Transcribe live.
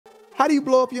How do you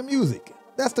blow up your music?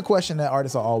 That's the question that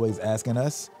artists are always asking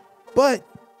us. But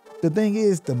the thing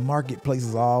is, the marketplace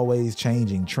is always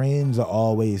changing. Trends are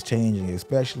always changing,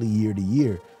 especially year to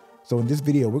year. So in this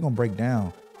video, we're gonna break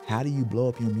down how do you blow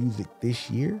up your music this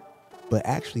year? But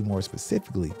actually more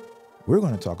specifically, we're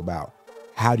gonna talk about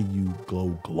how do you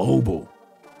go global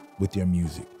with your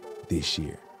music this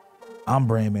year. I'm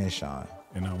Brandman Sean.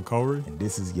 And I'm Kohrey. And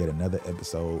this is yet another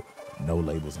episode, No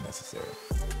Labels Necessary.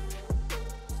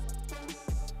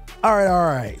 All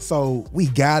right. So we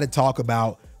got to talk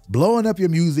about blowing up your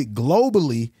music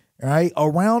globally, right,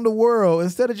 around the world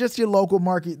instead of just your local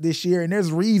market this year. And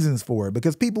there's reasons for it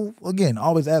because people, again,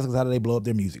 always ask us how do they blow up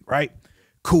their music, right?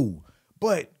 Cool.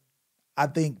 But I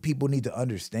think people need to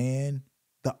understand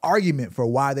the argument for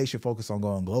why they should focus on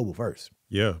going global first.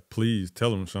 Yeah, please tell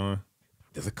them, Sean.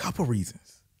 There's a couple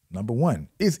reasons. Number one,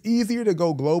 it's easier to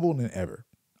go global than ever.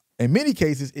 In many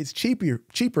cases, it's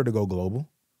cheaper to go global.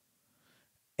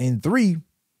 And three,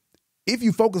 if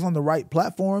you focus on the right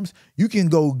platforms, you can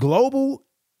go global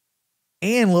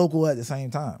and local at the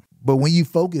same time. But when you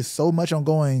focus so much on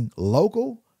going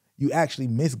local, you actually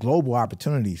miss global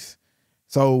opportunities.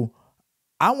 So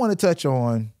I want to touch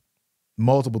on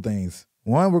multiple things.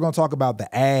 One, we're going to talk about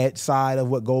the ad side of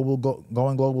what going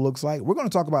global looks like. We're going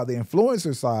to talk about the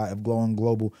influencer side of going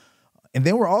global. And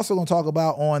then we're also going to talk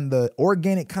about on the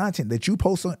organic content that you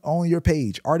post on your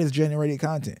page, artist-generated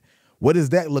content. What does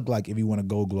that look like if you want to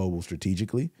go global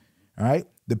strategically? All right.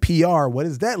 The PR, what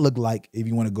does that look like if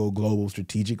you want to go global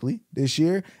strategically this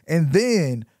year? And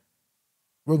then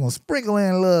we're going to sprinkle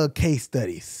in a little case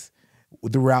studies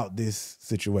throughout this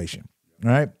situation.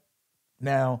 All right.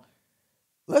 Now,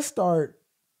 let's start,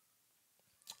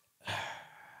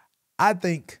 I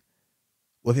think,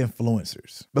 with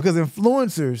influencers. Because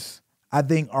influencers, I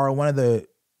think, are one of the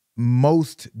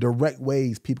most direct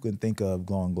ways people can think of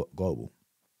going global.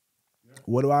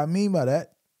 What do I mean by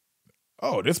that?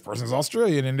 Oh, this person's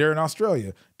Australian and they're in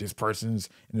Australia. This person's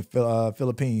in the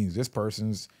Philippines. This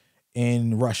person's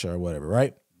in Russia or whatever,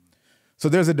 right? So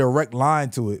there's a direct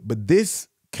line to it. But this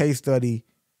case study,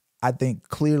 I think,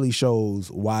 clearly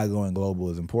shows why going global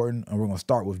is important. And we're going to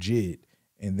start with JID,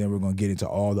 and then we're going to get into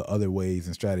all the other ways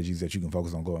and strategies that you can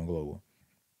focus on going global.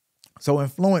 So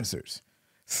influencers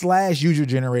 /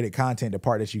 user-generated content, the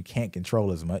part that you can't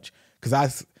control as much,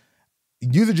 because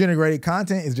user-generated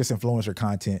content is just influencer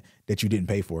content that you didn't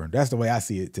pay for. That's the way I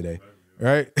see it today,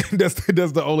 right? That's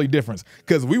the only difference,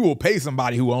 because we will pay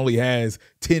somebody who only has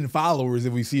 10 followers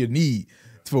if we see a need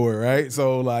for it, right?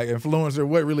 So like influencer,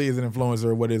 what really is an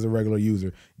influencer? What is a regular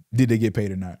user? Did they get paid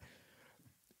or not?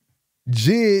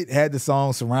 JID had the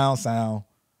song Surround Sound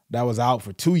that was out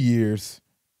for 2 years,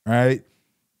 right?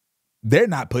 They're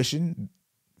not pushing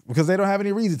because they don't have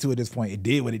any reason to at this point. It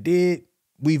did what it did.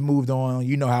 We've moved on.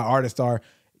 You know how artists are.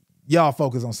 Y'all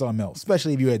focus on something else,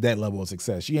 especially if you're at that level of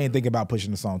success. You ain't thinking about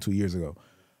pushing the song 2 years ago.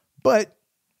 But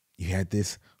you had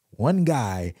this one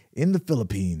guy in the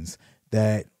Philippines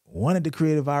that wanted to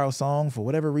create a viral song. For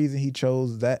whatever reason, he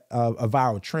chose that a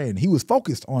viral trend. He was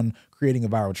focused on creating a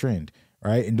viral trend,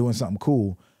 right, and doing something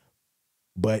cool.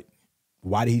 But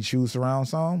why did he choose Surround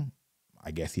Sound?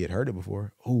 I guess he had heard it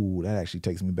before. Ooh, that actually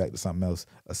takes me back to something else,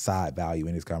 a side value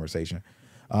in this conversation.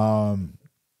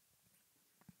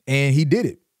 And he did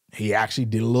it. He actually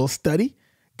did a little study,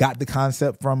 got the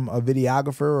concept from a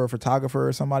videographer or a photographer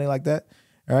or somebody like that,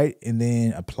 right? And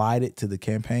then applied it to the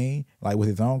campaign, like with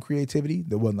his own creativity.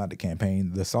 Well, not the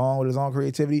campaign, the song with his own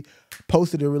creativity,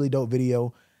 posted a really dope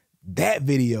video. That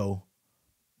video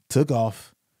took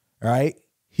off, right?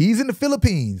 He's in the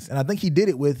Philippines, and I think he did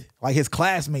it with like his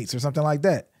classmates or something like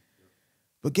that.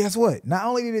 But guess what? Not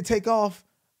only did it take off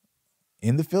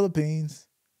in the Philippines,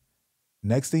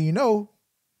 next thing you know,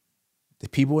 the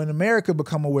people in America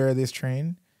become aware of this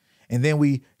trend. And then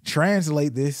we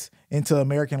translate this into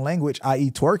American language, i.e.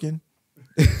 twerking.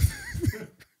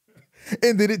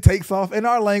 And then it takes off in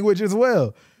our language as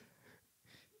well.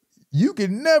 You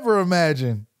can never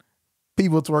imagine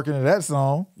people twerking to that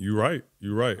song. You're right.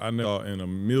 You're right. I know in a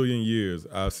million years,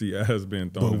 I see has been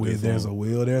thrown. But where there's a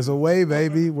will, there's a way,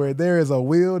 baby. Where there is a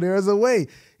will, there's a way.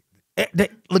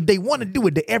 Look, they want to do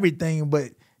it to everything,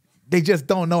 but they just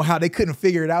don't know how. They couldn't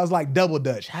figure it out. It was like double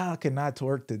dutch. How can I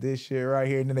twerk to this shit right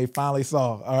here? And then they finally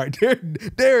saw, all right,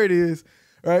 there it is,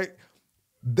 right?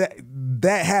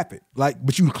 That happened. Like,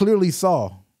 but you clearly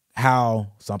saw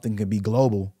how something can be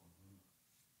global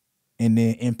and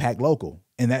then impact local.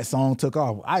 And that song took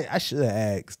off. I should have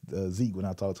asked Zeke when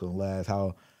I talked to him last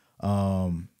how,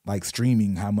 like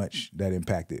streaming, how much that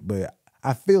impacted. But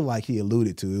I feel like he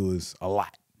alluded to it was a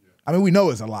lot. I mean, we know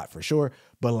it's a lot for sure,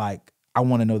 but like, I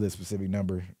want to know the specific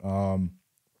number.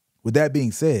 With that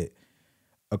being said,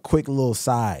 a quick little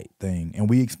side thing, and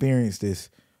we experienced this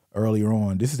earlier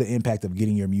on. This is the impact of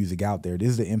getting your music out there. This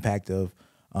is the impact of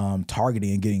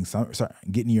targeting and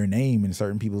getting your name in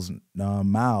certain people's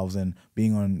mouths and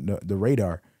being on the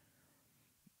radar.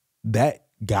 That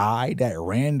guy, that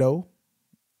rando,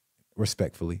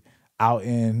 respectfully, out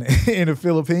in in the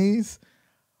Philippines,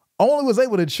 only was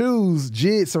able to choose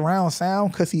JID surround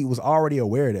sound because he was already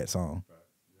aware of that song.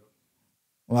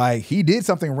 Like, he did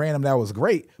something random that was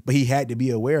great, but he had to be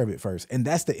aware of it first. And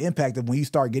that's the impact of when you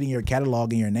start getting your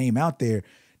catalog and your name out there.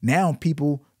 Now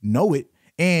people know it.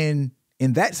 And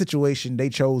in that situation, they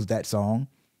chose that song.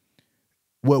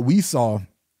 What we saw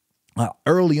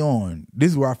early on,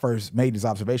 this is where I first made this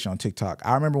observation on TikTok.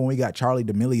 I remember when we got Charli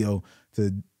D'Amelio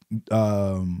to,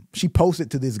 she posted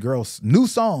to this girl's new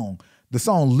song. The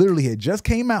song literally had just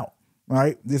came out,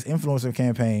 right? This influencer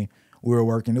campaign we were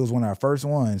working. It was one of our first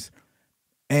ones.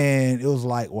 And it was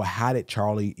like, well, how did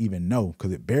Charli even know?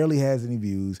 Because it barely has any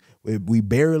views. We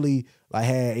barely like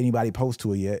had anybody post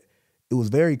to it yet. It was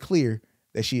very clear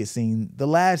that she had seen the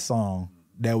last song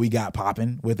that we got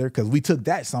popping with her, because we took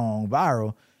that song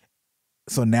viral.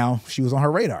 So now she was on her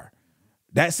radar.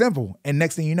 That simple. And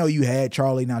next thing you know, you had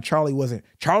Charli. Now, Charli wasn't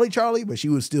Charli, but she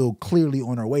was still clearly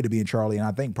on her way to being Charli. And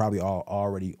I think probably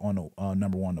already on the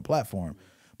 #1 on the platform.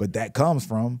 But that comes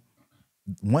from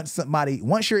once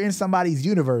you're in somebody's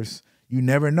universe, you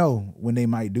never know when they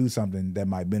might do something that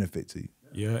might benefit to you.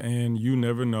 Yeah, and you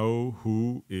never know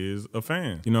who is a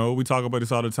fan. You know, we talk about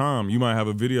this all the time. You might have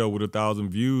a video with 1,000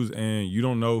 views and you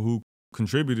don't know who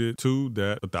contributed to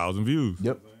that 1,000 views.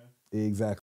 Yep,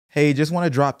 exactly. Hey, just want to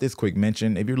drop this quick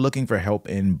mention. If you're looking for help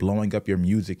in blowing up your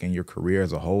music and your career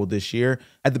as a whole this year,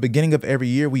 at the beginning of every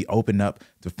year, we open up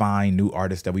to find new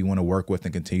artists that we want to work with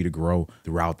and continue to grow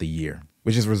throughout the year,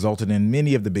 which has resulted in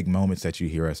many of the big moments that you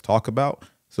hear us talk about.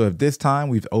 So if this time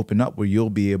we've opened up where you'll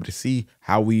be able to see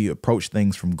how we approach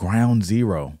things from ground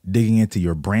zero, digging into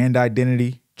your brand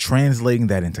identity, translating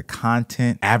that into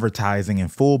content, advertising, and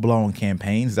full-blown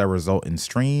campaigns that result in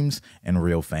streams and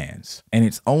real fans. And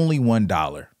it's only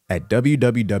 $1 at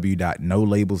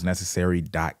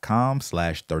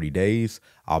www.nolabelsnecessary.com/30days.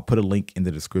 I'll put a link in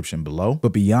the description below.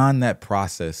 But beyond that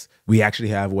process, we actually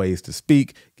have ways to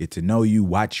speak, get to know you,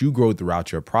 watch you grow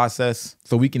throughout your process,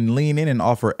 so we can lean in and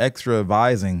offer extra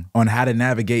advising on how to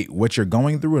navigate what you're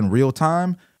going through in real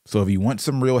time. So if you want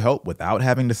some real help without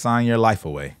having to sign your life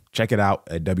away, check it out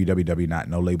at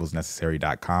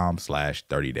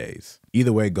www.nolabelsnecessary.com/30days.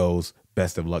 Either way it goes,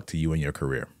 best of luck to you in your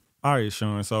career. All right,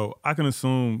 Sean. So I can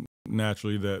assume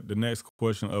naturally that the next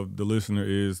question of the listener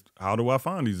is, how do I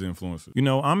find these influencers? You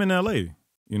know, I'm in LA.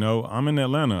 You know, I'm in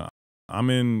Atlanta.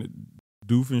 I'm in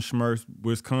Doofenshmirtz,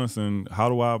 Wisconsin. How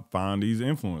do I find these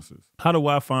influencers? How do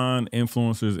I find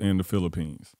influencers in the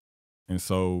Philippines? And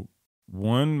so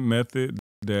one method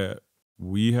that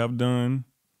we have done,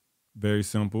 very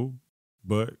simple,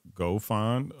 but go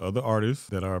find other artists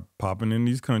that are popping in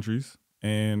these countries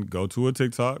and go to a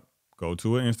TikTok, go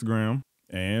to an Instagram,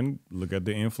 and look at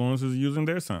the influencers using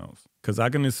their sounds. Because I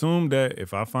can assume that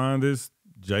if I find this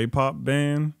J-pop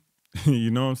band,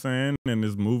 you know what I'm saying, and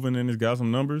it's moving and it's got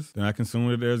some numbers, then I can assume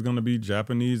that there's going to be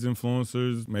Japanese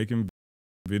influencers making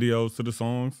videos to the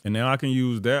songs. And now I can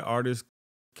use that artist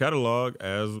catalog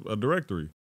as a directory,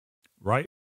 right?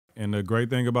 And the great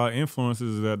thing about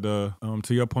influencers is that,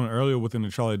 to your point earlier within the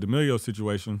Charli D'Amelio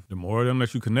situation, the more of them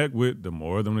that you connect with, the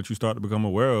more of them that you start to become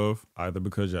aware of, either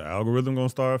because your algorithm gonna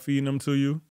start feeding them to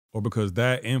you, or because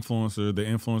that influencer, the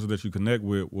influencer that you connect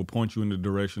with, will point you in the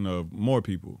direction of more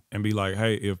people and be like,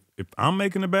 hey, if I'm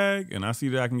making a bag and I see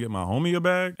that I can get my homie a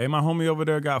bag, hey, my homie over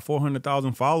there got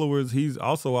 400,000 followers. He's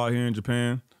also out here in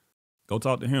Japan. Go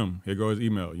talk to him. Here goes his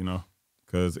email, you know?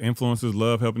 Because influencers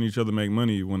love helping each other make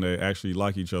money when they actually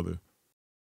like each other.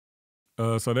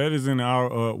 So that is in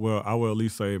our, well, I will at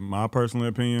least say my personal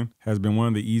opinion, has been one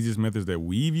of the easiest methods that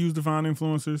we've used to find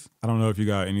influencers. I don't know if you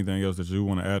got anything else that you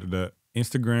want to add to that.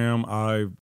 Instagram, I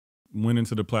went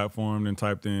into the platform and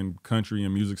typed in country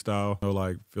and music style, you know,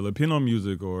 like Filipino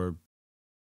music or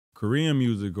Korean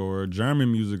music or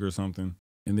German music or something.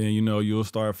 And then, you know, you'll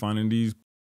start finding these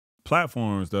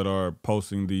platforms that are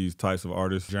posting these types of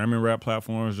artists. German rap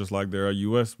platforms, just like there are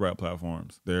US rap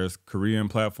platforms. There's Korean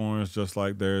platforms, just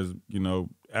like there's, you know,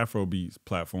 Afrobeats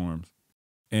platforms.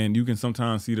 And you can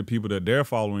sometimes see the people that they're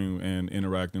following and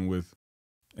interacting with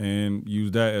and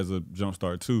use that as a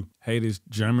jumpstart too. Hey, this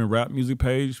German rap music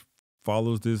page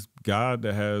follows this guy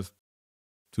that has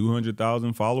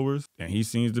 200,000 followers and he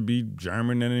seems to be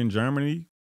German and in Germany.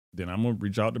 Then I'm gonna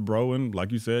reach out to bro and,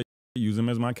 like you said, use him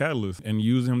as my catalyst and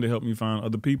use him to help me find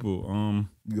other people.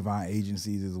 You can find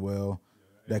agencies as well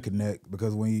that connect,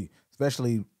 because when you,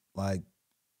 especially like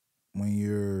when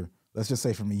you're, let's just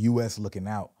say from the U.S. looking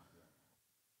out,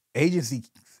 agencies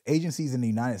in the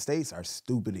United States are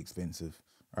stupid expensive,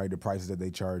 right? The prices that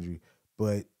they charge you,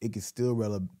 but it can still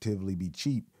relatively be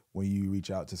cheap when you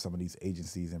reach out to some of these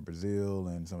agencies in Brazil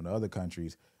and some of the other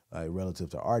countries, like relative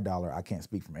to our dollar. I can't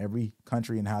speak from every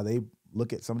country and how they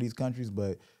look at some of these countries,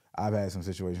 but I've had some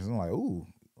situations I'm like, ooh,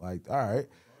 like, all right,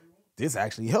 this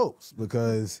actually helps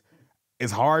because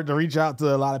it's hard to reach out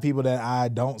to a lot of people that I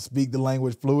don't speak the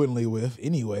language fluently with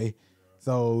anyway.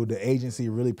 So the agency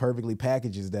really perfectly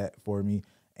packages that for me,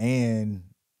 and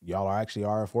y'all are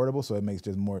affordable, so it makes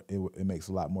it makes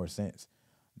a lot more sense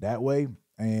that way.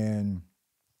 And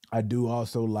I do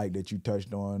also like that you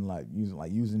touched on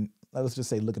using let's just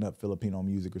say looking up Filipino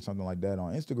music or something like that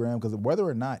on Instagram, because whether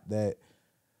or not that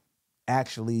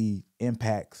actually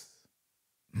impacts,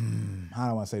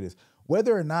 how do I say this?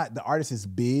 Whether or not the artist is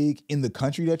big in the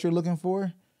country that you're looking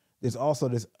for, there's also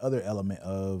this other element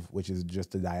which is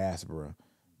just the diaspora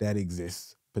that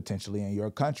exists potentially in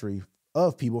your country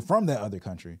of people from that other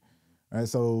country. Right?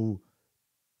 So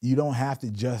you don't have to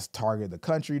just target the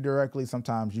country directly.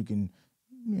 Sometimes you can,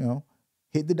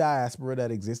 hit the diaspora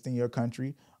that exists in your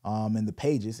country and the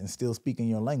pages and still speak in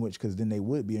your language, because then they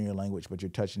would be in your language, but you're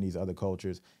touching these other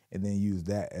cultures, and then use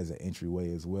that as an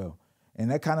entryway as well. And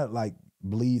that kind of like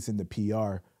bleeds into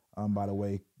PR, by the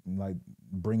way, like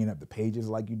bringing up the pages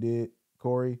like you did,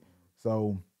 Kohrey.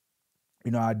 So,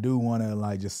 I do want to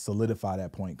like just solidify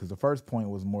that point, because the first point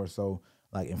was more so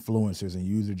like influencers and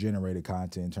user-generated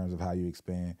content in terms of how you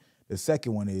expand. The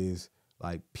second one is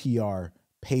like PR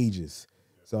pages.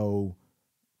 So,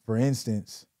 for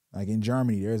instance, like in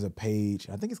Germany, there's a page,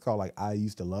 I think it's called like I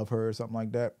Used to Love Her or something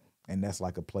like that. And that's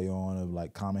like a play on of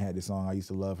like Common had this song, I Used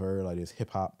to Love Her, like this hip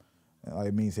hop. Like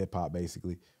it means hip hop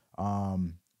basically. But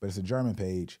it's a German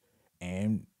page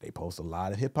and they post a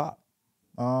lot of hip hop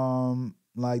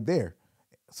like there.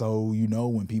 So,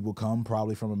 when people come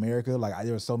probably from America, like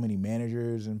there are so many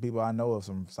managers and people I know of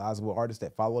some sizable artists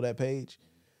that follow that page.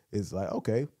 It's like,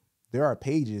 okay, there are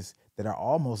pages that are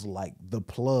almost like the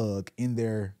plug in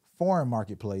their foreign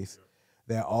marketplace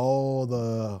that all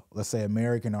the, let's say,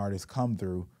 American artists come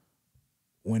through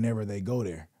whenever they go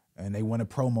there, and they want to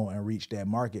promote and reach that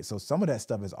market. So some of that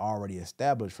stuff is already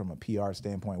established from a PR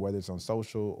standpoint, whether it's on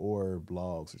social or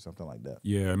blogs or something like that.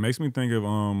 Yeah, it makes me think of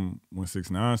when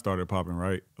 6ix9ine started popping,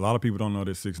 right? A lot of people don't know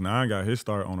that 6ix9ine got his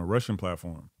start on a Russian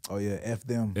platform. Oh yeah, F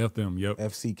them, yep.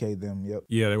 FCK them, yep.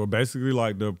 Yeah, they were basically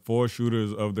like the 4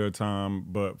 shooters of their time,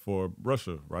 but for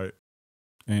Russia, right?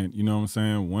 And you know what I'm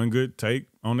saying? One good take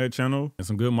on that channel and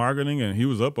some good marketing, and he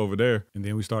was up over there. And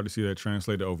then we started to see that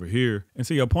translated over here. And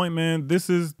to your point, man, this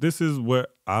is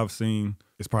what I've seen.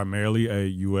 It's primarily a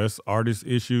U.S. artist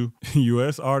issue.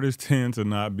 U.S. artists tend to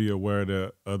not be aware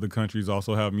that other countries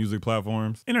also have music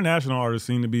platforms. International artists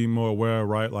seem to be more aware,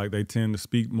 right? Like they tend to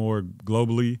speak more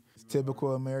globally. It's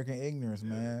typical American ignorance,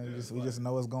 man. We just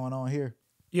know what's going on here.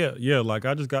 Yeah. Like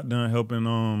I just got done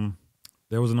helping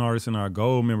there was an artist in our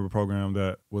Gold member program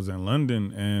that was in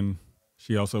London, and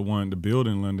she also wanted to build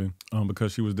in London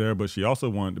because she was there, but she also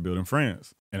wanted to build in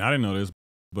France. And I didn't know this,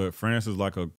 but France is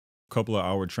like a couple of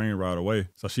hour train ride away.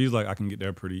 So she's like, I can get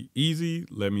there pretty easy.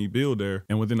 Let me build there.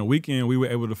 And within a weekend, we were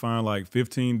able to find like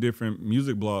 15 different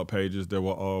music blog pages that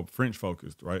were all French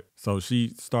focused, right? So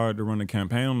she started to run a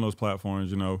campaign on those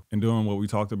platforms, and doing what we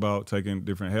talked about, taking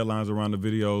different headlines around the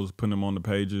videos, putting them on the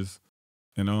pages.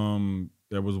 And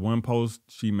there was one post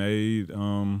she made,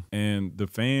 and the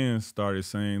fans started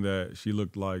saying that she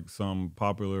looked like some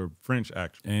popular French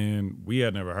actress. And we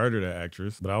had never heard of that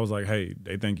actress, but I was like, hey,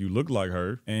 they think you look like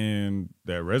her, and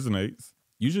that resonates.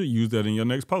 You should use that in your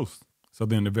next post. So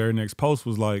then the very next post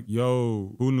was like,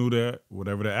 yo, who knew that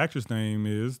whatever the actress name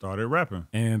is started rapping?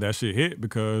 And that shit hit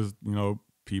because,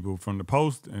 people from the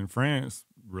post in France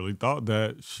really thought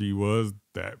that she was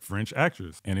that French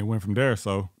actress, and it went from there.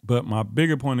 So, but my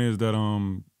bigger point is that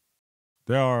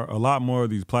there are a lot more of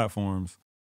these platforms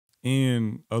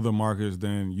in other markets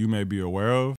than you may be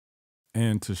aware of.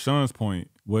 And to Sean's point,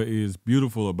 what is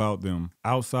beautiful about them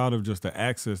outside of just the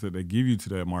access that they give you to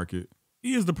that market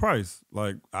is the price.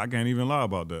 Like, I can't even lie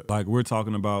about that. Like, we're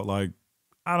talking about, like,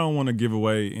 I don't want to give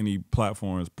away any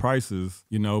platforms' prices,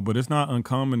 but it's not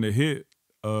uncommon to hit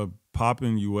a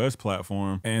popping US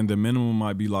platform and the minimum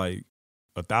might be like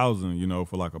 1,000,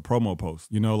 for like a promo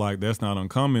post. Like that's not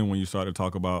uncommon when you start to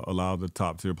talk about a lot of the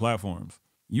top tier platforms.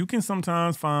 You can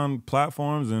sometimes find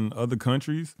platforms in other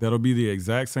countries that'll be the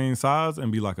exact same size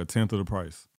and be like 1/10 of the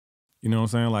price. You know what I'm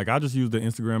saying? Like I just used the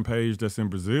Instagram page that's in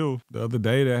Brazil the other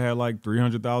day that had like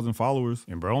 300,000 followers,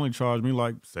 and bro only charged me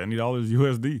like $70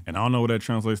 USD. And I don't know what that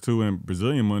translates to in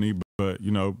Brazilian money, but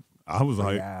I was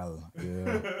like,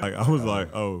 like I was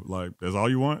like, oh, like that's all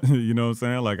you want? You know what I'm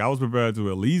saying? Like I was prepared to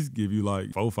at least give you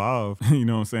like 4, 5, you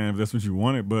know what I'm saying, if that's what you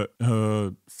wanted. But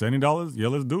 $70, yeah,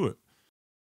 let's do it.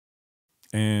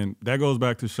 And that goes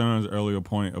back to Sean's earlier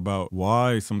point about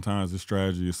why sometimes the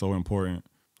strategy is so important.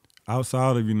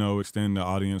 Outside of, extending the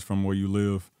audience from where you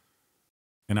live,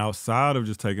 and outside of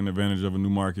just taking advantage of a new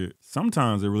market,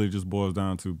 sometimes it really just boils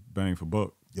down to bang for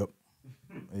buck. Yep.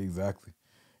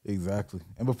 Exactly.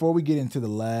 And before we get into the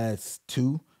last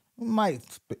two, we might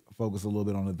focus a little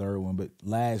bit on the third one, but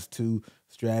last two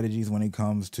strategies when it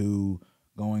comes to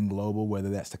going global, whether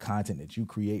that's the content that you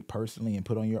create personally and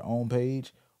put on your own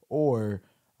page or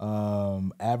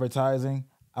advertising.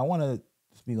 I want to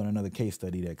speak on another case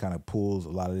study that kind of pulls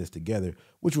a lot of this together,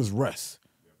 which was Russ,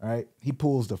 right? He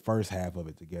pulls the first half of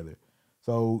it together.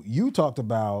 So you talked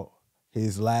about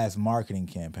his last marketing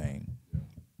campaign.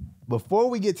 Before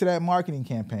we get to that marketing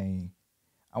campaign,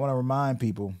 I want to remind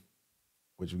people,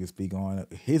 which we can speak on,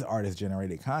 his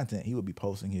artist-generated content, he would be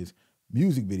posting his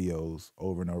music videos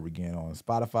over and over again on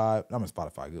Spotify. I'm on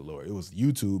Spotify, good Lord. It was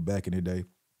YouTube back in the day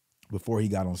before he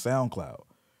got on SoundCloud.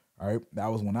 All right, that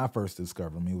was when I first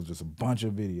discovered him. It was just a bunch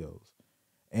of videos.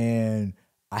 And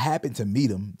I happened to meet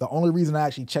him. The only reason I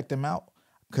actually checked him out,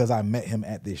 because I met him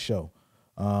at this show.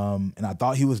 And I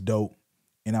thought he was dope.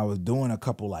 And I was doing a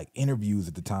couple like interviews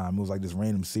at the time. It was like this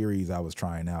random series I was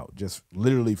trying out, just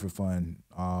literally for fun.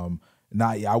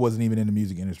 I wasn't even in the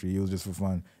music industry. It was just for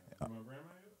fun.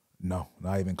 No,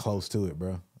 not even close to it,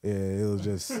 bro. Yeah, it was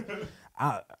just,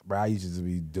 I used to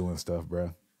be doing stuff,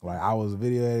 bro. Like I was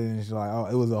videoing and shit, like, oh,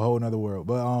 it was a whole nother world.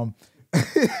 But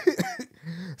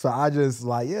so I just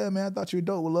like, yeah, man, I thought you were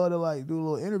dope. Would love to like do a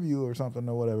little interview or something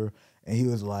or whatever. And he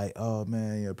was like, oh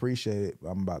man, yeah, appreciate it.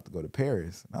 I'm about to go to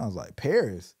Paris. And I was like,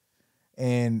 Paris?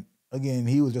 And again,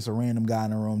 he was just a random guy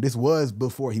in the room. This was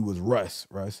before he was Russ.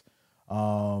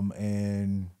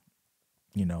 And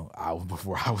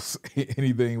before I was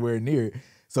anything where near it.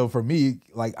 So for me,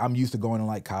 like I'm used to going to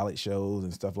like college shows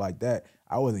and stuff like that.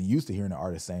 I wasn't used to hearing the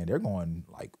artist saying they're going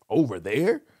like over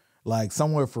there, like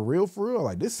somewhere for real.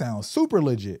 Like this sounds super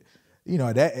legit.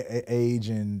 At that age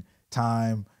and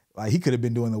time, like he could have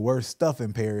been doing the worst stuff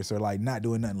in Paris or like not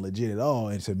doing nothing legit at all.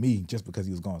 And to me, just because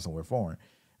he was going somewhere foreign,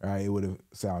 right, it would have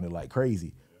sounded like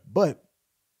crazy. But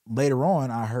later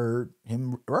on, I heard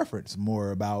him reference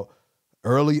more about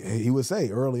he would say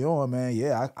early on, man,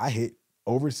 yeah, I hit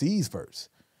overseas first.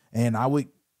 And I would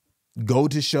go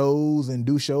to shows and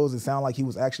do shows. It sounded like he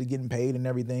was actually getting paid and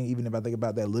everything, even if I think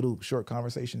about that little short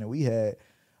conversation that we had.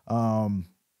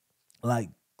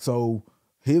 So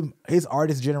his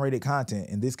artist-generated content,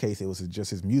 in this case, it was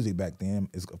just his music back then.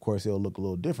 Of course, it'll look a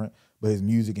little different, but his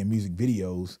music and music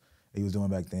videos he was doing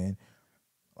back then,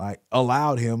 like,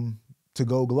 allowed him to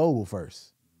go global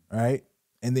first, right?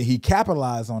 And then he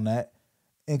capitalized on that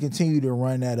and continued to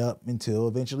run that up until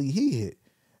eventually he hit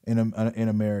in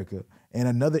America. And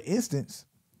another instance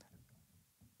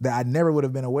that I never would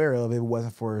have been aware of if it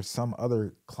wasn't for some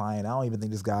other client. I don't even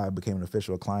think this guy became an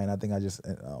official client. I think I just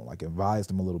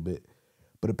advised him a little bit.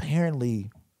 But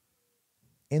apparently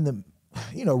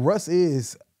Russ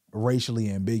is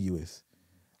racially ambiguous.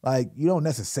 Like, you don't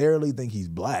necessarily think he's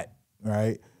black,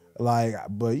 right? Like,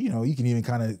 but you can even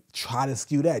kind of try to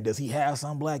skew that. Does he have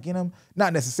some black in him?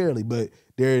 Not necessarily, but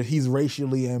he's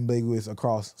racially ambiguous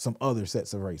across some other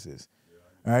sets of races,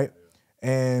 right?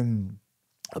 And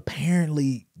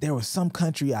apparently there was some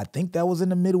country, I think that was in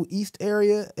the Middle East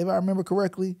area, if I remember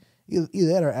correctly, either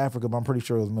that or Africa, but I'm pretty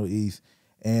sure it was Middle East.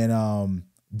 And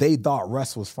they thought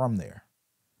Russ was from there,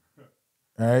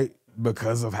 right?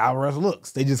 Because of how Russ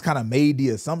looks. They just kind of made the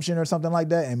assumption or something like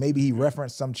that, and maybe he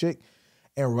referenced some chick.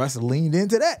 And Russ leaned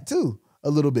into that too, a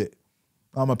little bit.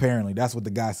 Apparently, that's what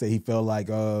the guy said. He felt like,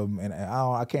 and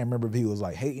I can't remember if he was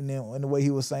like hating it in the way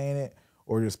he was saying it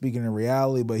or just speaking in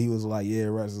reality, but he was like, yeah,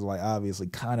 Russ is like obviously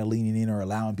kind of leaning in or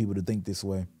allowing people to think this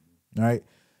way, right?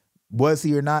 Was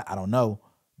he or not? I don't know.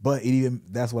 But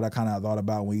that's what I kind of thought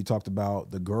about when you talked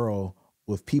about the girl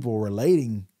with people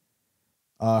relating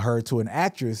her to an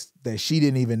actress that she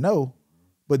didn't even know,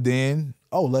 but then,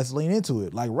 let's lean into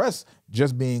it. Like Russ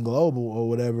just being global or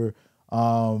whatever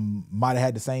might have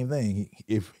had the same thing.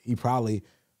 If he probably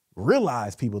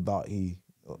realized people thought he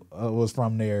was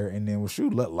from there, and then, well,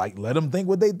 shoot, let them think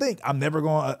what they think. I'm never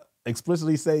going to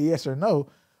explicitly say yes or no,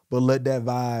 but let that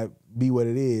vibe be what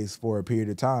it is for a period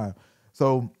of time.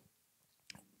 So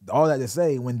all that to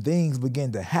say, when things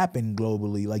begin to happen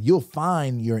globally, like you'll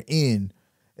find you're in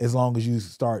as long as you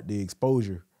start the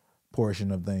exposure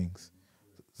portion of things.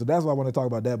 So that's why I want to talk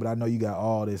about that, but I know you got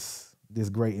all this this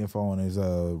great info on his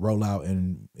rollout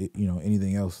and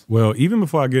anything else. Well, even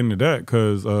before I get into that,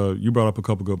 because you brought up a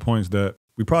couple good points that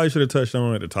we probably should have touched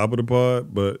on at the top of the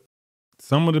pod, but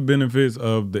some of the benefits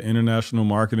of the international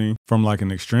marketing from like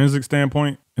an extrinsic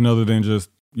standpoint, and other than just,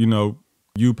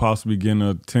 you possibly getting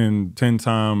a 10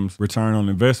 times return on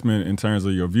investment in terms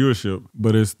of your viewership,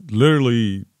 but it's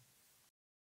literally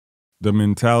the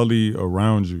mentality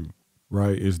around you,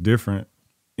 right? It's different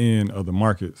in other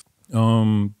markets.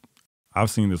 I've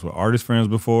seen this with artist friends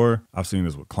before. I've seen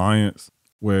this with clients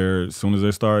where as soon as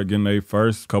they start getting their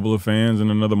first couple of fans in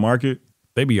another market,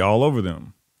 they be all over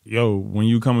them. Yo, when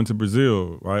you come into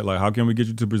Brazil, right? Like, how can we get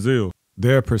you to Brazil?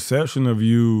 Their perception of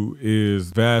you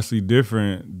is vastly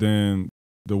different than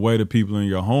the way the people in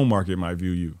your home market might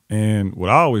view you. And what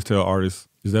I always tell artists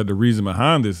is that the reason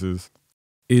behind this is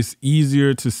it's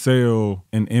easier to sell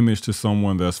an image to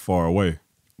someone that's far away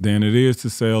than it is to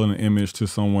sell an image to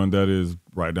someone that is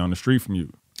right down the street from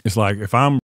you. It's like if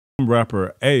I'm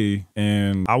rapper A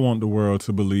and I want the world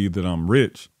to believe that I'm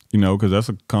rich, because that's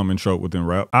a common trope within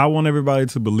rap. I want everybody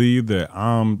to believe that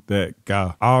I'm that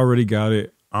guy. I already got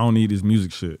it. I don't need this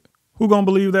music shit. Who gonna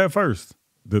believe that first?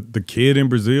 The kid in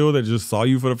Brazil that just saw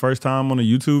you for the first time on a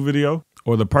YouTube video?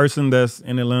 Or the person that's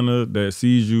in Atlanta that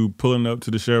sees you pulling up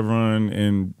to the Chevron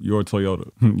in your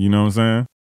Toyota? You know what I'm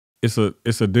saying?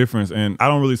 It's a difference. And I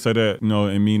don't really say that,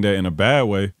 and mean that in a bad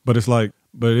way, but it's like,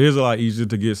 but it is a lot easier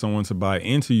to get someone to buy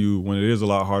into you when it is a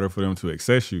lot harder for them to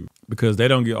access you because they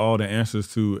don't get all the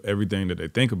answers to everything that they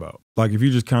think about. Like if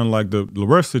you just kind of like the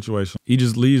LaRush situation, he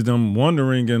just leaves them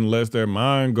wondering and lets their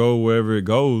mind go wherever it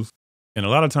goes. And a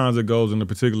lot of times it goes in a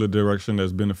particular direction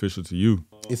that's beneficial to you.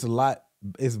 It's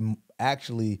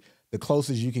actually the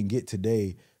closest you can get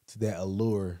today to that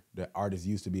allure that artists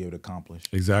used to be able to accomplish.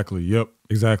 Exactly. Yep.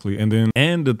 Exactly. And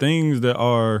the things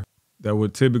that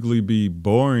would typically be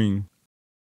boring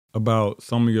about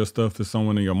some of your stuff to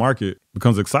someone in your market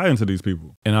becomes exciting to these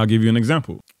people. And I'll give you an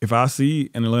example. If I see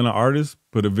an Atlanta artist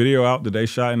put a video out that they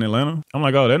shot in Atlanta, I'm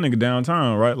like, oh, that nigga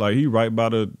downtown, right? Like he right by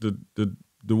the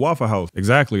Waffle House.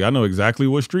 Exactly. I know exactly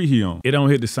what street he on. It don't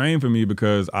hit the same for me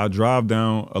because I drive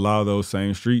down a lot of those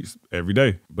same streets every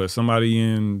day. But somebody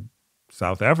in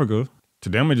South Africa, to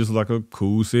them, it's just like a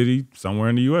cool city somewhere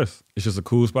in the US. It's just a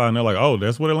cool spot. And they're like, oh,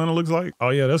 that's what Atlanta looks like?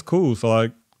 Oh yeah, that's cool. So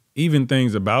like, even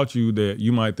things about you that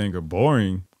you might think are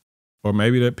boring, or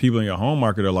maybe that people in your home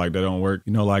market are like, that don't work.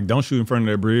 Like don't shoot in front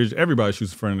of that bridge. Everybody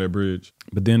shoots in front of that bridge.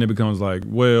 But then it becomes like,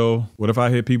 well, what if I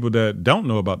hit people that don't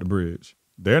know about the bridge?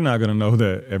 They're not going to know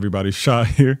that everybody shot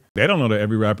here. They don't know that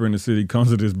every rapper in the city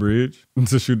comes to this bridge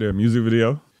to shoot their music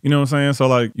video. You know what I'm saying? So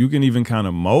like you can even kind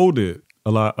of mold it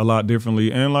a lot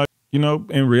differently. And like,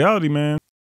 in reality, man,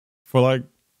 for like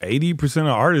 80% of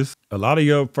artists, a lot of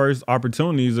your first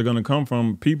opportunities are going to come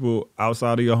from people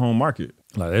outside of your home market.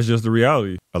 Like that's just the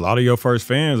reality. A lot of your first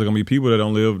fans are going to be people that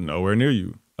don't live nowhere near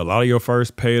you. A lot of your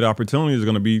first paid opportunities are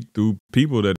going to be through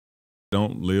people that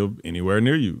don't live anywhere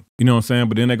near you. You know what I'm saying?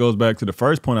 But then that goes back to the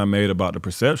first point I made about the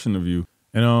perception of you.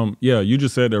 And yeah, you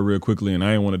just said that real quickly and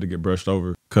I ain't wanted to get brushed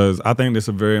over because I think that's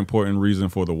a very important reason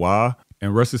for the why.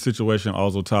 And Russ's situation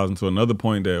also ties into another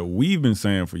point that we've been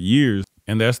saying for years.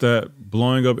 And that's that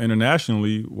blowing up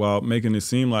internationally while making it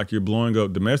seem like you're blowing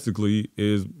up domestically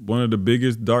is one of the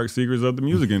biggest dark secrets of the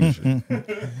music industry.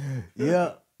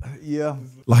 Yeah.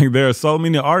 Like there are so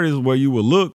many artists where you would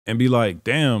look and be like,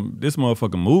 damn, this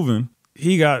motherfucker moving.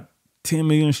 He got 10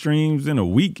 million streams in a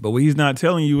week. But what he's not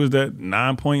telling you is that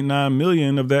 9.9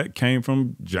 million of that came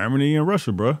from Germany and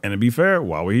Russia, bro. And to be fair,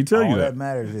 why would he tell you that? All that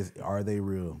matters is, are they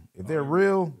real? If they're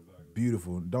real,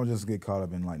 beautiful. Don't just get caught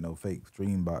up in like no fake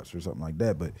stream bots or something like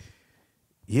that. But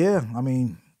yeah, I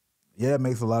mean, yeah, it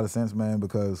makes a lot of sense, man,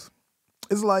 because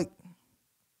it's like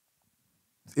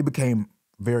it became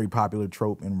very popular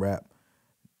trope in rap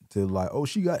to like, oh,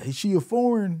 she a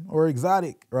foreign or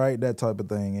exotic, right? That type of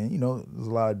thing. And there's a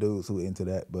lot of dudes who into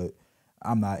that, but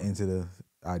I'm not into the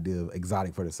idea of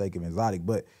exotic for the sake of exotic,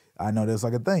 but I know that's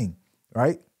like a thing,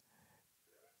 right?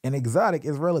 And exotic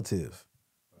is relative.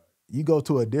 You go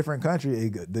to a different country,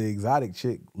 the exotic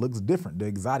chick looks different. The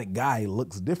exotic guy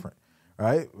looks different,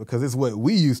 right? Because it's what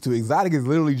we used to. Exotic is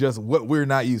literally just what we're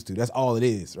not used to. That's all it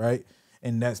is, right?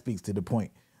 And that speaks to the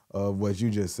point of what you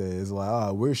just said. It's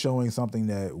like, we're showing something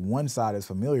that one side is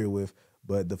familiar with,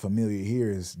 but the familiar here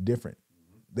is different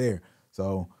there.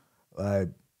 So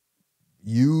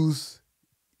use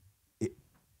it.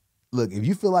 Look, if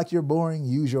you feel like you're boring,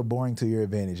 use your boring to your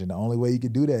advantage. And the only way you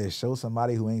can do that is show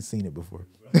somebody who ain't seen it before.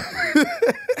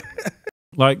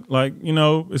 Like, you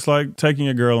know, it's like taking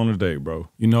a girl on a date, bro.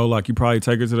 You know, like you probably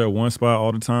take her to that one spot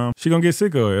all the time. She gonna get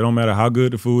sick of it. It don't matter how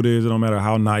good the food is. It don't matter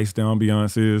how nice the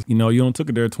ambiance is. You know, you don't took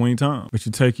it there 20 times. But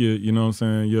you take your, you know what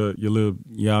I'm saying, your little,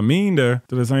 yeah, I mean there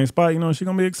to the same spot, you know, she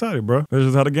gonna be excited, bro. That's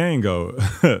just how the game go.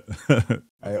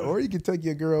 Hey, or you could take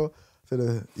your girl to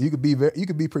the, you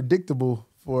could be predictable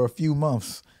for a few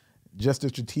months just to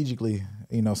strategically,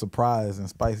 you know, surprise and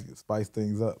spice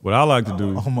things up. What I like to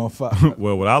do,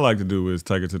 well, what I like to do is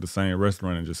take her to the same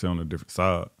restaurant and just sit on a different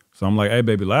side. So I'm like, hey,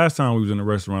 baby, last time we was in the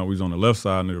restaurant, we was on the left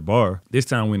side near the bar. This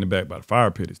time we in the back by the fire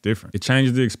pit. It's different. It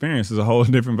changes the experience. It's a whole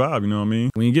different vibe, you know what I mean?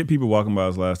 When you get people walking by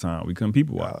us last time, we couldn't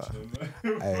people watch.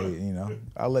 Hey, you know,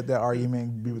 I'll let that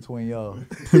argument be between y'all.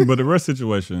 But the rest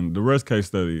situation, the rest case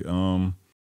study,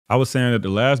 I was saying that the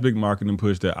last big marketing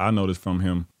push that I noticed from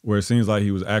him, where it seems like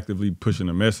he was actively pushing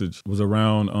a message, was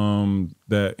around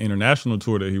that international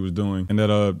tour that he was doing, and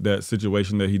that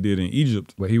situation that he did in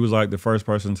Egypt, where he was like the first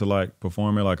person to like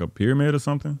perform at like a pyramid or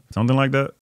something like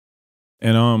that.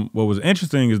 And what was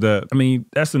interesting is that, I mean,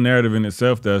 that's a narrative in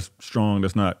itself that's strong,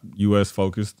 that's not U.S.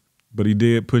 focused, but he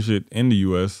did push it in the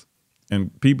U.S.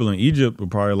 And people in Egypt were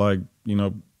probably like, you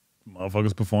know,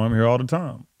 motherfuckers perform here all the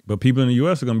time. But people in the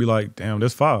U.S. are going to be like, damn,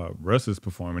 that's fire. Russ is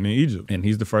performing in Egypt. And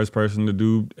he's the first person to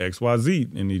do X, Y, Z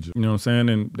in Egypt. You know what I'm saying?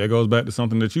 And that goes back to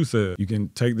something that you said. You can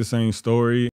take the same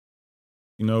story,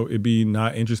 you know, it'd be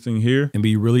not interesting here and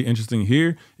be really interesting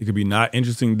here. It could be not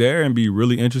interesting there and be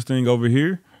really interesting over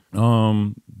here.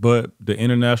 But the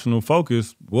international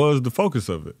focus was the focus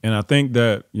of it. And I think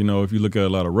that, you know, if you look at a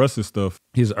lot of Russ's stuff,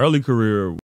 his early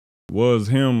career was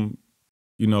him,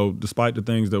 you know, despite the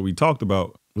things that we talked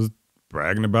about, was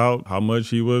bragging about how much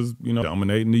he was, you know,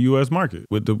 dominating the U.S. market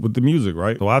with the music,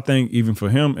 right? So I think even for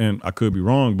him, and I could be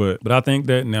wrong, but I think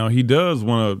that now he does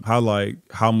want to highlight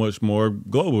how much more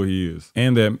global he is,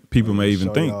 and that people may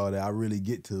even think that I really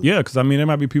get to. Yeah, because I mean, there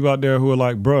might be people out there who are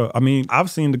like, bruh, I mean, I've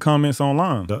seen the comments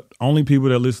online. The only people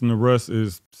that listen to Russ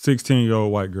is 16-year-old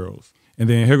white girls. And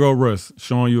then here go Russ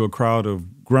showing you a crowd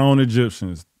of grown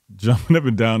Egyptians jumping up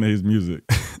and down to his music.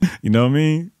 You know what I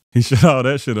mean? He shut all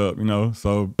that shit up, you know?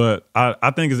 So, but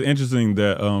I think it's interesting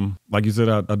that, like you said,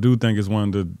 I do think it's one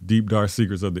of the deep, dark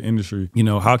secrets of the industry. You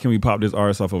know, how can we pop this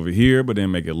artist off over here, but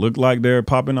then make it look like they're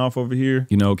popping off over here?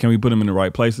 You know, can we put them in the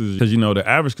right places? Because, you know, the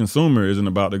average consumer isn't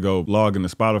about to go log into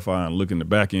Spotify and look in the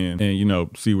back end and, you know,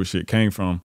 see where shit came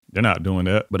from. They're not doing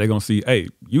that. But they're going to see, hey,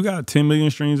 you got 10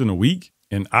 million streams in a week,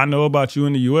 and I know about you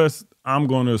in the US. I'm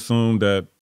going to assume that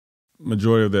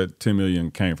majority of that 10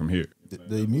 million came from here.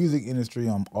 The music industry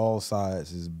on all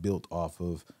sides is built off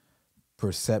of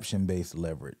perception-based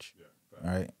leverage,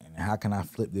 right? And how can I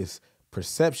flip this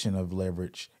perception of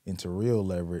leverage into real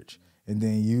leverage and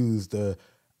then use the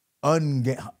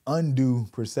undo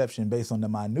perception based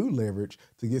on my new leverage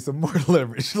to get some more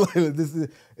leverage?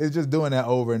 It's just doing that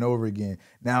over and over again.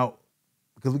 Now,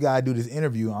 because we got to do this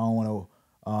interview, I don't want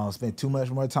to spend too much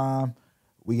more time.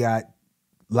 We got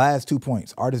last 2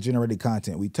 points, artist-generated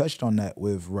content. We touched on that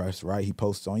with Russ, right? He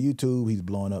posts on YouTube. He's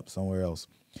blowing up somewhere else.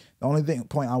 The only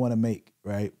point I want to make,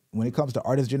 right, when it comes to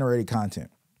artist-generated content,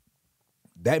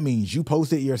 that means you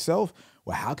post it yourself.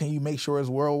 Well, how can you make sure it's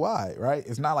worldwide, right?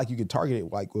 It's not like you can target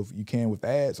it like you can with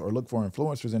ads or look for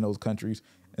influencers in those countries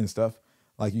and stuff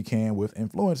like you can with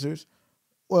influencers.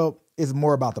 Well, it's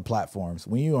more about the platforms.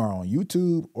 When you are on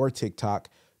YouTube or TikTok,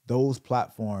 those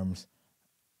platforms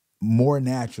more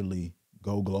naturally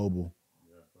go global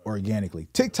organically.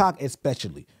 TikTok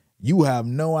especially. You have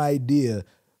no idea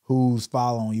who's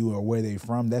following you or where they're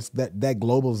from. That's that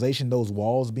globalization, those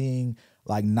walls being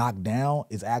like knocked down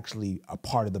is actually a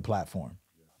part of the platform.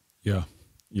 Yeah.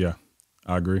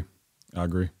 I agree.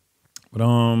 But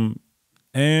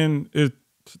and it's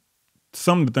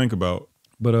something to think about.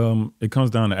 But it comes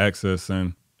down to access,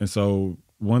 and so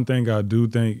one thing I do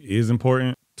think is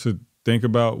important to think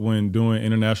about when doing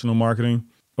international marketing,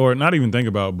 or not even think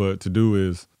about, but to do,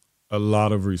 is a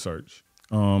lot of research.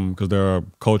 Because there are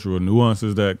cultural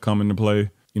nuances that come into play,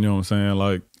 you know what I'm saying?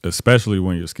 Like, especially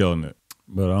when you're scaling it.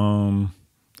 But, and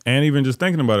even just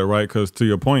thinking about it, right? Because to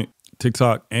your point,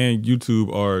 TikTok and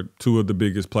YouTube are two of the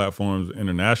biggest platforms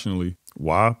internationally.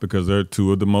 Why? Because they're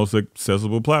two of the most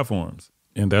accessible platforms.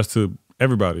 And that's to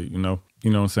everybody, you know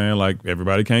what I'm saying? Like,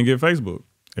 everybody can't get Facebook.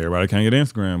 Everybody can't get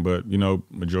Instagram, but, you know,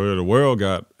 majority of the world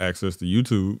got access to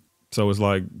YouTube. So it's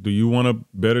like, do you want a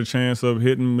better chance of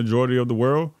hitting majority of the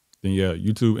world? Then yeah,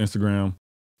 YouTube,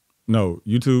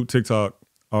 TikTok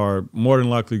are more than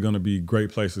likely going to be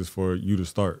great places for you to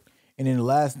start. And then the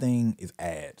last thing is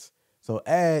ads. So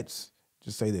ads,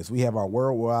 just say this, we have our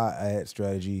worldwide ad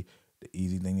strategy, the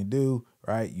easy thing to do,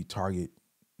 right? You target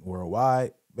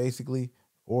worldwide, basically,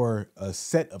 or a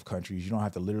set of countries. You don't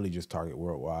have to literally just target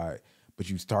worldwide, but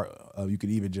you could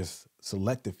even just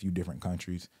select a few different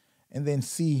countries and then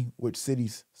see which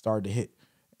cities start to hit.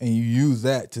 And you use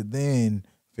that to then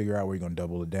figure out where you're going to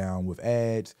double it down with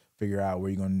ads, figure out where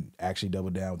you're going to actually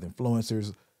double down with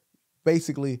influencers.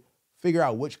 Basically, figure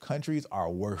out which countries are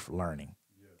worth learning.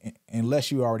 Yeah. Unless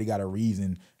you already got a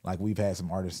reason, like we've had some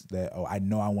artists that, I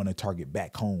know I want to target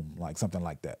back home, like something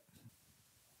like that.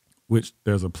 Which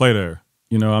there's a play there.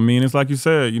 You know, I mean, it's like you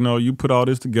said, you know, you put all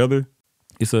this together.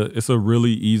 It's a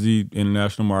really easy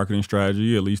international marketing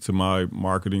strategy, at least to my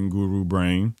marketing guru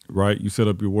brain, right? You set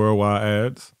up your worldwide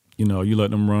ads. You know, you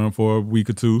let them run for a week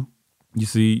or two. You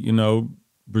see, you know,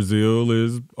 Brazil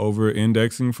is over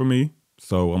indexing for me.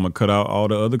 So I'm going to cut out all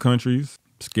the other countries,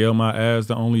 scale my ads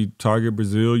to only target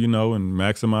Brazil, you know, and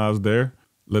maximize there.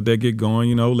 Let that get going,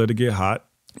 you know, let it get hot.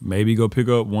 Maybe go pick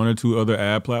up one or two other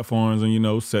ad platforms and, you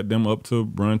know, set them up to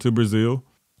run to Brazil.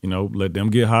 You know, let them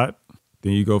get hot.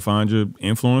 Then you go find your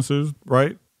influencers,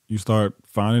 right? You start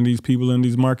finding these people in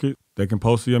these markets that can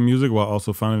post your music while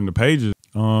also finding the pages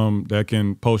that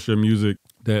can post your music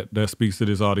that speaks to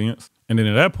this audience. And then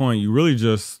at that point, you really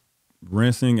just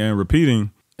rinsing and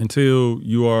repeating until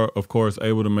you are, of course,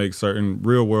 able to make certain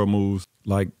real world moves,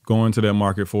 like going to that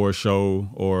market for a show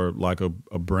or like a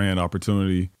brand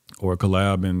opportunity or a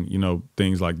collab and, you know,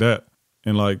 things like that.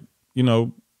 And like, you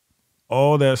know,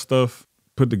 all that stuff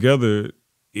put together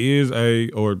is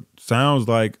or sounds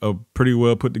like a pretty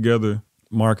well put together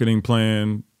marketing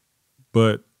plan.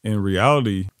 But in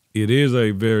reality, it is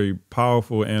a very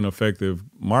powerful and effective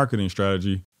marketing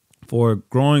strategy for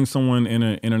growing someone in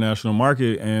an international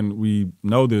market. And we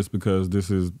know this because this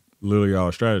is literally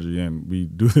our strategy and we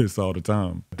do this all the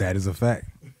time. That is a fact.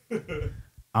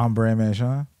 I'm Brandman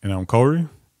Sean. And I'm Kohrey.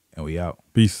 And we out.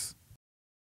 Peace.